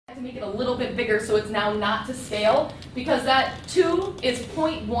to make it a little bit bigger so it's now not to scale, because that 2 is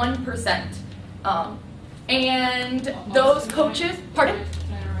 0.1%. And those coaches, pardon?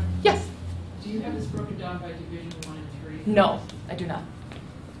 Yes? Do you have this broken down by division 1 and 3? No, I do not.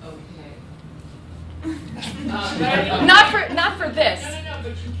 Okay. Not for this. No,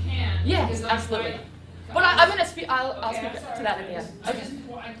 but you can. Yes, absolutely. But I'm going to speak, I'll speak to that at the end. Okay.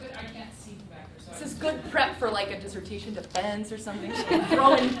 I can't see the back there. This is good prep for like a dissertation defense or something.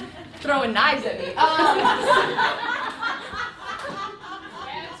 throwing knives at me. That's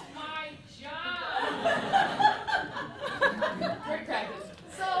my job. Great practice.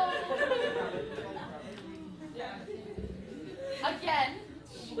 So, again,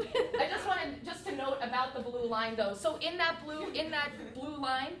 I just wanted to note about the blue line though. So in that blue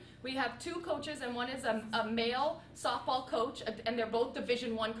line, we have 2 coaches, and one is a male softball coach, and they're both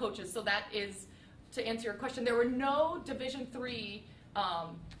Division I coaches. So that is, to answer your question, there were no Division III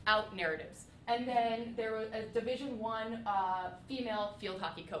out narratives. And then there was a Division I female field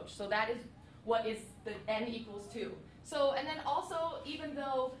hockey coach. So that is what is the N equals 2. So, and then also, even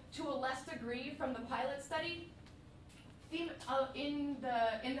though to a less degree from the pilot study, in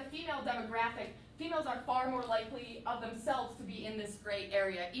the female demographic, females are far more likely of themselves to be in this gray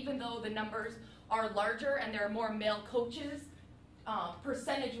area, even though the numbers are larger and there are more male coaches.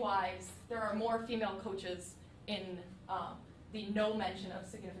 Percentage-wise, there are more female coaches in the no mention of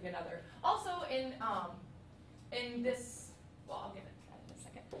significant other. Also, in this, well, I'll get into that in a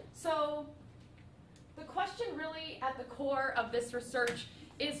second. So, the question really at the core of this research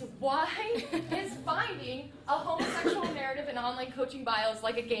is why is finding a homosexual narrative in online coaching bios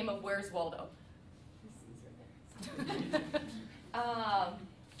like a game of Where's Waldo?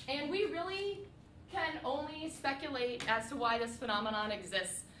 And we really can only speculate as to why this phenomenon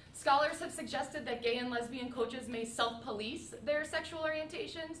exists. Scholars have suggested that gay and lesbian coaches may self-police their sexual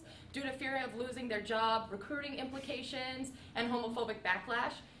orientations due to fear of losing their job, recruiting implications, and homophobic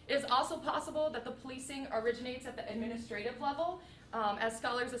backlash. It is also possible that the policing originates at the administrative level. As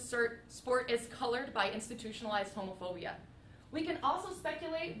scholars assert, sport is colored by institutionalized homophobia. We can also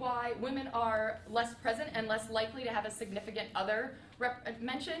speculate why women are less present and less likely to have a significant other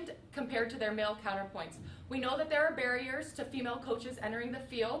mentioned compared to their male counterpoints. We know that there are barriers to female coaches entering the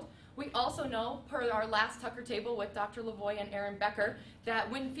field. We also know, per our last Tucker table with Dr. Lavoie and Aaron Becker, that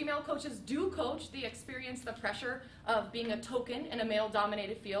when female coaches do coach, they experience the pressure of being a token in a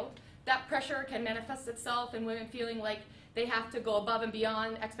male-dominated field. That pressure can manifest itself in women feeling like they have to go above and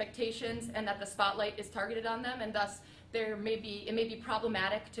beyond expectations and that the spotlight is targeted on them, and thus it may be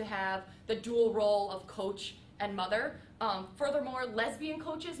problematic to have the dual role of coach and mother. Furthermore, lesbian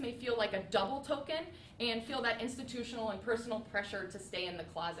coaches may feel like a double token and feel that institutional and personal pressure to stay in the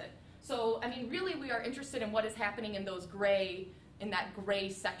closet. So, I mean, really we are interested in what is happening in that gray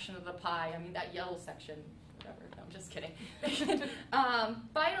section of the pie. I mean, that yellow section, whatever. No, I'm just kidding.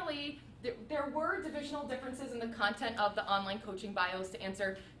 Finally, there were divisional differences in the content of the online coaching bios, to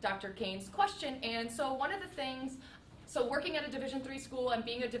answer Dr. Kane's question. And so one of the things, so working at a Division III school and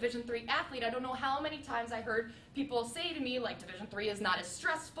being a Division III athlete, I don't know how many times I heard people say to me, like, Division III is not as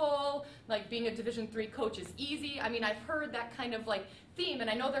stressful, like being a Division III coach is easy. I mean, I've heard that kind of like theme, and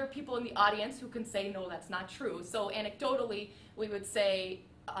I know there are people in the audience who can say, no, that's not true. So anecdotally, we would say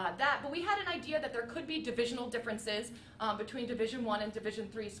that, but we had an idea that there could be divisional differences between Division I and Division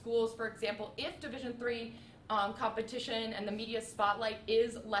III schools. For example, if Division III competition and the media spotlight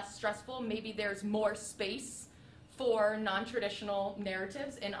is less stressful, maybe there's more space for non-traditional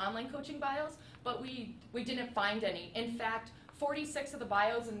narratives in online coaching bios, but we didn't find any. In fact, 46 of the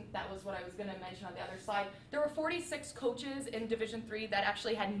bios, and that was what I was going to mention on the other slide, there were 46 coaches in Division III that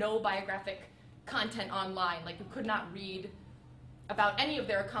actually had no biographic content online, like you could not read about any of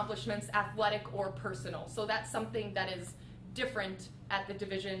their accomplishments, athletic or personal. So that's something that is different at the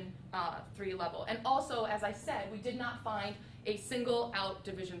Division III level. And also, as I said, we did not find a single out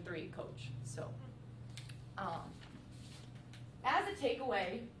Division III coach. So, as a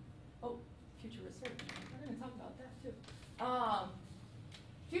takeaway, future research. We're going to talk about that too.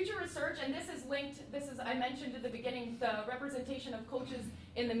 Future research, and this is linked, I mentioned at the beginning, the representation of coaches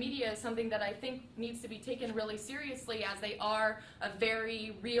in the media is something that I think needs to be taken really seriously, as they are a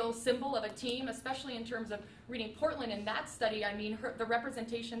very real symbol of a team, especially in terms of reading Portland. In that study, I mean, the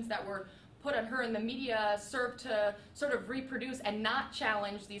representations that were put on her in the media served to sort of reproduce and not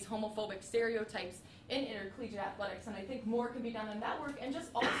challenge these homophobic stereotypes in intercollegiate athletics, and I think more can be done in that work, and just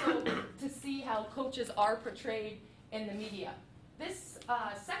also to see how coaches are portrayed in the media. This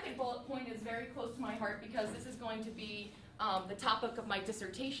second bullet point is very close to my heart because this is going to be the topic of my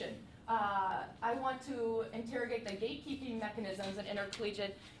dissertation. I want to interrogate the gatekeeping mechanisms in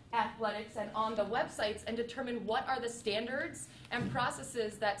intercollegiate athletics and on the websites and determine what are the standards and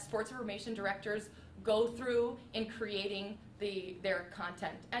processes that sports information directors go through in creating their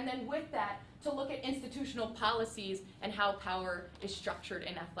content. And then with that, to look at institutional policies and how power is structured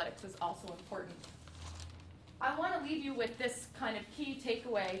in athletics is also important. I want to leave you with this kind of key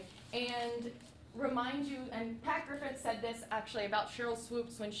takeaway and remind you, and Pat Griffith said this actually about Cheryl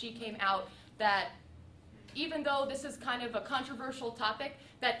Swoops when she came out, that even though this is kind of a controversial topic,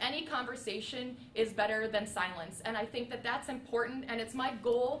 that any conversation is better than silence. And I think that that's important, and it's my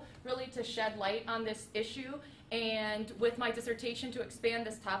goal really to shed light on this issue and with my dissertation to expand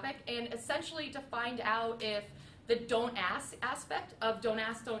this topic and essentially to find out if the don't ask aspect of don't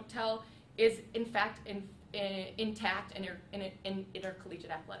ask, don't tell is in fact intact in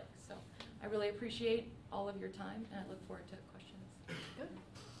intercollegiate athletics. So I really appreciate all of your time, and I look forward to questions. Good.